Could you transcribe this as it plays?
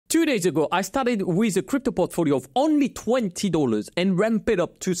2 days ago, I started with a crypto portfolio of only $20 and ramped it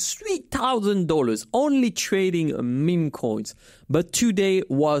up to $3,000, only trading meme coins. But today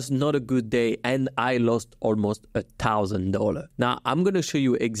was not a good day and I lost almost $1,000. Now, I'm going to show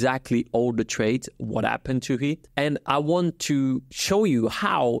you exactly all the trades, what happened to it. And I want to show you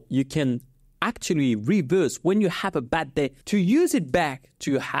how you can actually reverse when you have a bad day to use it back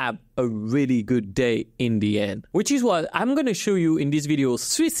to have a really good day in the end. Which is what I'm going to show you in this video,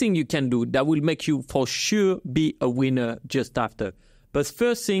 3 things you can do that will make you for sure be a winner just after. But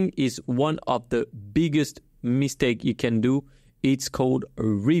first thing is one of the biggest mistake you can do. It's called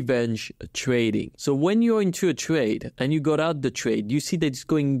revenge trading. So when you're into a trade and you got out the trade, you see that it's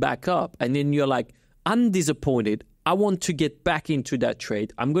going back up and then you're like, I'm disappointed. I want to get back into that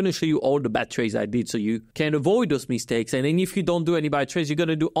trade. I'm going to show you all the bad trades I did so you can avoid those mistakes. And then if you don't do any bad trades, you're going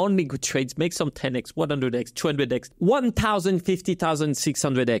to do only good trades. Make some 10x, 100x, 200x, 1,000, 50,000,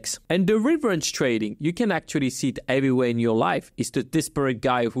 600x. And the revenge trading, you can actually see it everywhere in your life. It's the desperate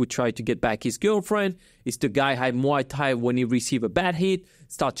guy who tried to get back his girlfriend. It's the guy who had Muay Thai when he received a bad hit,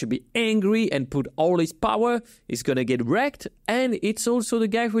 start to be angry and put all his power. He's going to get wrecked. And it's also the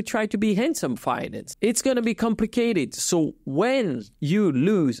guy who tried to be handsome finance. It's going to be complicated. So when you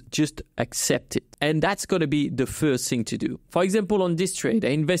lose, just accept it. And that's going to be the first thing to do. For example, on this trade, I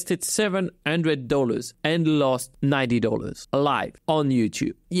invested $700 and lost $90 live on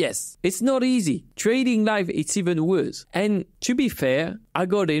YouTube. Yes, it's not easy. Trading live, it's even worse. And to be fair, I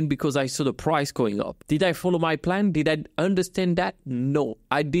got in because I saw the price going up. Did I follow my plan? Did I understand that? No,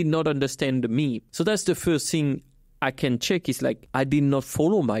 I did not understand the meme. So that's the first thing I can check is like, I did not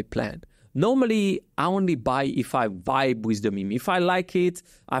follow my plan. Normally, I only buy if I vibe with the meme. If I like it,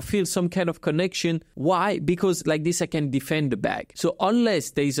 I feel some kind of connection. Why? Because like this, I can defend the bag. So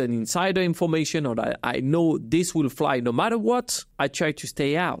unless there's an insider information or I know this will fly no matter what, I try to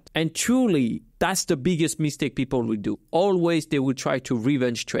stay out. And truly, that's the biggest mistake people will do. Always, they will try to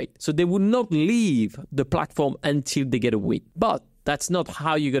revenge trade. So they will not leave the platform until they get a win. But that's not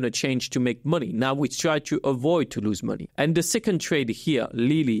how you're going to change to make money. Now we try to avoid to lose money. And the second trade here,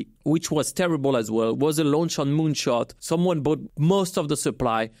 Lily, which was terrible as well, was a launch on Moonshot. Someone bought most of the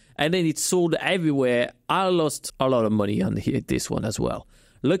supply and then it sold everywhere. I lost a lot of money on here, this one as well.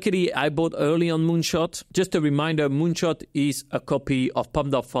 Luckily, I bought early on Moonshot. Just a reminder, Moonshot is a copy of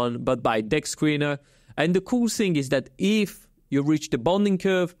Pump.Fun, but by Dex Screener. And the cool thing is that if you reach the bonding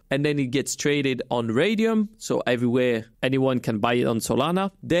curve and then it gets traded on Radium, so everywhere anyone can buy it on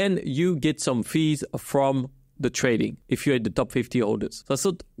Solana, then you get some fees from the trading if you're at the top 50 holders. So I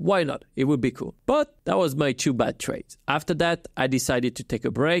thought, why not? It would be cool. But that was my 2 bad trades. After that, I decided to take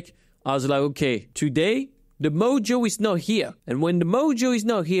a break. I was like, okay, today, the mojo is not here. And when the mojo is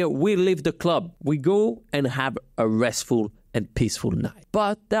not here, we leave the club. We go and have a restful and peaceful night.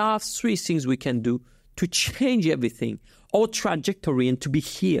 But there are 3 things we can do to change everything, our trajectory, and to be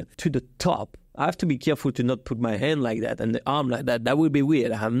here to the top. I have to be careful to not put my hand like that and the arm like that. That would be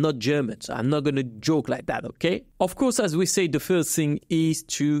weird. I'm not German, so I'm not going to joke like that, okay? Of course, as we say, the first thing is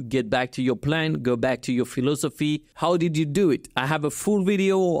to get back to your plan, go back to your philosophy. How did you do it? I have a full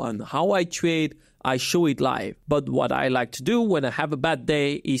video on how I trade. I show it live. But what I like to do when I have a bad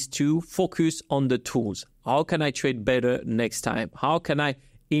day is to focus on the tools. How can I trade better next time? How can I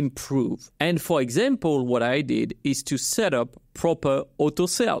improve? And for example, what I did is to set up proper auto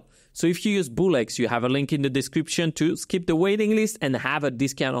sell. So if you use BullX, you have a link in the description to skip the waiting list and have a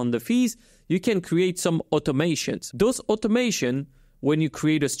discount on the fees. You can create some automations. Those automation, when you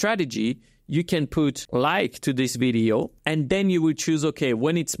create a strategy, you can put like to this video and then you will choose, okay,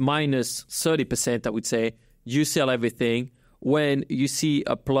 when it's minus 30%, I would say, you sell everything. When you see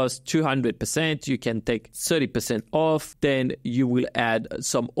a plus 200%, you can take 30% off. Then you will add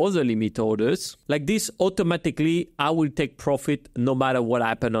some other limit orders. Like this, automatically, I will take profit no matter what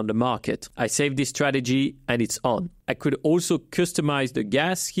happened on the market. I save this strategy and it's on. I could also customize the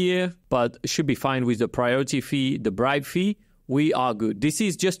gas here, but should be fine with the priority fee, the bribe fee. We are good. This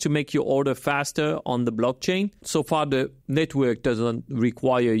is just to make your order faster on the blockchain. So far, the network doesn't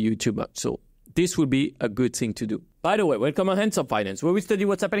require you too much. So this would be a good thing to do. By the way, welcome on Hands-On Finance, where we study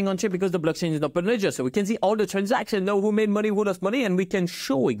what's happening on chain because the blockchain is not open ledger. So we can see all the transactions, know who made money, who lost money, and we can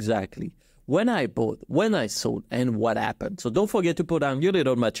show exactly when I bought, when I sold, and what happened. So don't forget to put down your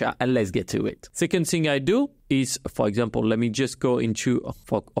little matcha and let's get to it. Second thing I do is, for example, let me just go into,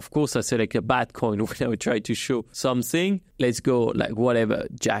 of course, I select a bad coin when I would try to show something. Let's go like whatever,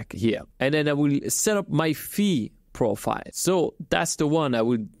 Jack here. And then I will set up my fee profile. So that's the one I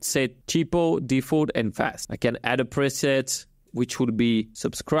would set cheapo, default, and fast. I can add a preset, which would be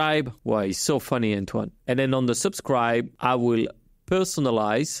subscribe. Why, it's so funny, Antoine. And then on the subscribe, I will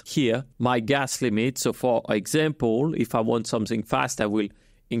personalize here my gas limit. So for example, if I want something fast, I will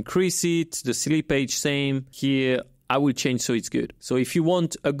increase it. The slippage, same. Here, I will change so it's good. So if you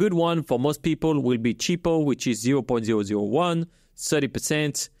want a good one, for most people will be cheaper, which is 0.001,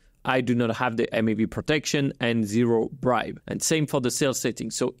 30%. I do not have the MEV protection and 0 bribe. And same for the sales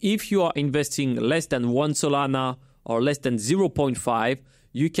setting. So if you are investing less than 1 Solana or less than 0.5,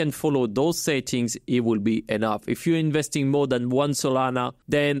 you can follow those settings. It will be enough. If you're investing more than 1 Solana,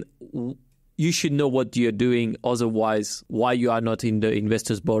 then you should know what you're doing. Otherwise, why you are not in the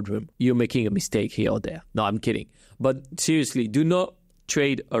investor's boardroom? You're making a mistake here or there. No, I'm kidding. But seriously, do not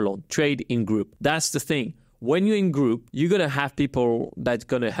trade alone. Trade in group. That's the thing. When you're in group, you're going to have people that's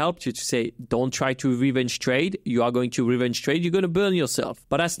going to help you to say, don't try to revenge trade. You are going to revenge trade. You're going to burn yourself.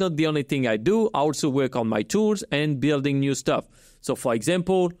 But that's not the only thing I do. I also work on my tools and building new stuff. So for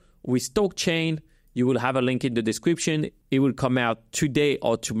example, with StockChain, you will have a link in the description. It will come out today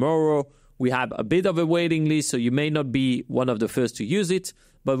or tomorrow. We have a bit of a waiting list, so you may not be one of the first to use it,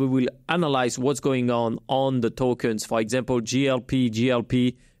 but we will analyze what's going on the tokens. For example,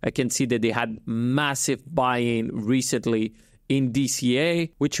 GLP, I can see that they had massive buy-in recently in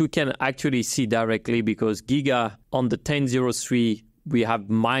DCA, which we can actually see directly because Giga on the 10.03, we have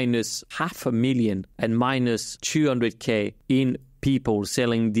minus 500,000 and minus 200K in people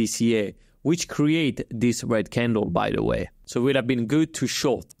selling DCA, which create this red candle, by the way. So it would have been good to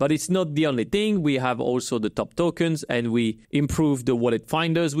short. But it's not the only thing. We have also the top tokens, and we improve the wallet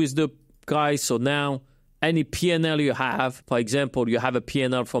finders with the guys. So now any PNL you have, for example, you have a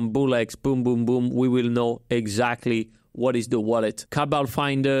PNL from BullX, boom, boom, boom, we will know exactly what is the wallet. Cabal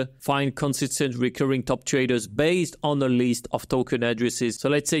Finder, find consistent recurring top traders based on a list of token addresses. So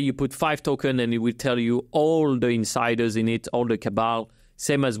let's say you put 5 tokens and it will tell you all the insiders in it, all the Cabal,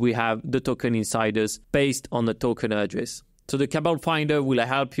 same as we have the token insiders based on the token address. So the Cabal Finder will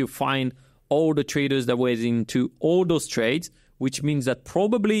help you find all the traders that were into all those trades, which means that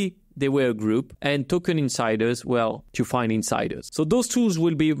probably they were a group, and token insiders, well, to find insiders. So those tools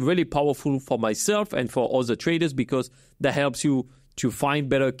will be really powerful for myself and for other traders because that helps you to find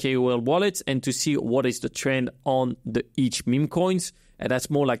better KOL wallets and to see what is the trend on each meme coins. And that's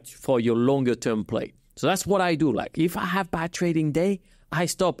more like for your longer term play. So that's what I do. Like if I have bad trading day, I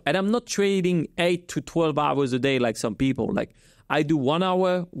stop. And I'm not trading 8 to 12 hours a day like some people. Like I do 1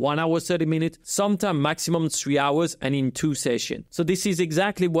 hour, 30 minutes, sometimes maximum 3 hours and in 2 sessions. So this is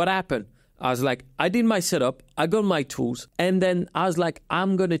exactly what happened. I was like, I did my setup, I got my tools, and then I was like,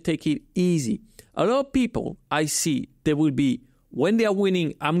 I'm going to take it easy. A lot of people I see, they will be, when they are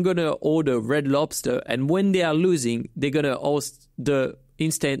winning, I'm going to order Red Lobster, and when they are losing, they're going to host the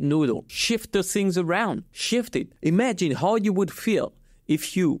instant noodle. Shift the things around. Shift it. Imagine how you would feel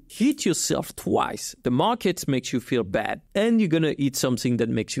if you hit yourself twice. The market makes you feel bad, and you're going to eat something that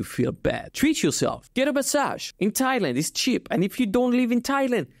makes you feel bad. Treat yourself. Get a massage. In Thailand, it's cheap. And if you don't live in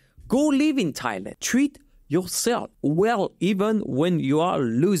Thailand, go live in Thailand. Treat yourself well, even when you are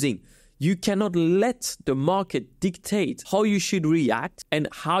losing. You cannot let the market dictate how you should react and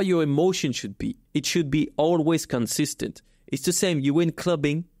how your emotion should be. It should be always consistent. It's the same. You went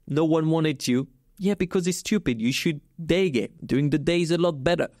clubbing. No one wanted you. Yeah, because it's stupid. You should day game. During the day is a lot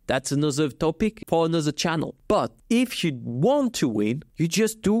better. That's another topic for another channel. But if you want to win, you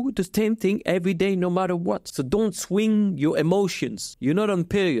just do the same thing every day, no matter what. So don't swing your emotions. You're not on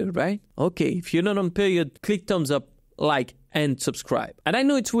period, right? Okay, if you're not on period, click thumbs up, like, and subscribe. And I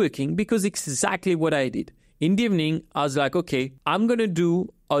know it's working because it's exactly what I did. In the evening, I was like, okay, I'm going to do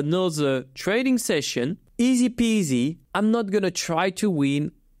another trading session. Easy peasy. I'm not going to try to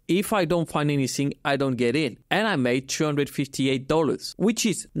win. If I don't find anything, I don't get in. And I made $258, which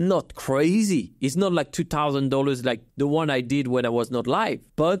is not crazy. It's not like $2,000 like the one I did when I was not live,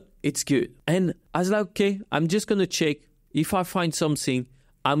 but it's good. And I was like, okay, I'm just going to check. If I find something,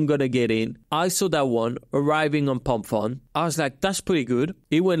 I'm going to get in. I saw that one arriving on Pump Fund. I was like, that's pretty good.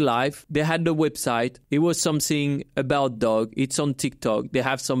 It went live. They had the website. It was something about dog. It's on TikTok. They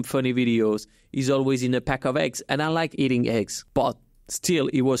have some funny videos. He's always in a pack of eggs. And I like eating eggs, but still,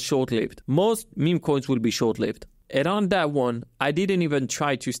 it was short-lived. Most meme coins will be short-lived. And on that one, I didn't even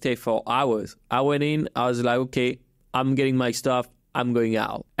try to stay for hours. I went in, I was like, okay, I'm getting my stuff, I'm going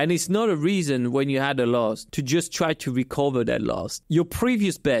out. And it's not a reason when you had a loss to just try to recover that loss. Your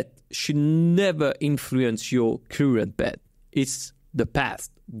previous bet should never influence your current bet. It's the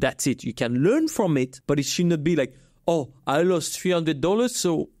past. That's it. You can learn from it, but it should not be like, oh, I lost $300,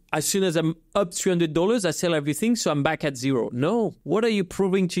 so as soon as I'm up $300, I sell everything, so I'm back at zero. No. What are you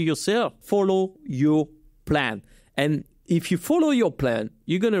proving to yourself? Follow your plan. And if you follow your plan,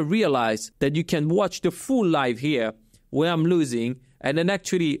 you're going to realize that you can watch the full live here where I'm losing. And then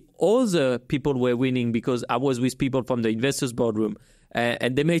actually other people were winning because I was with people from the investors boardroom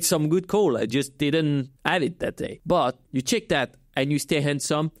and they made some good call. I just didn't have it that day. But you check that and you stay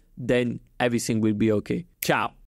handsome, then everything will be okay. Ciao.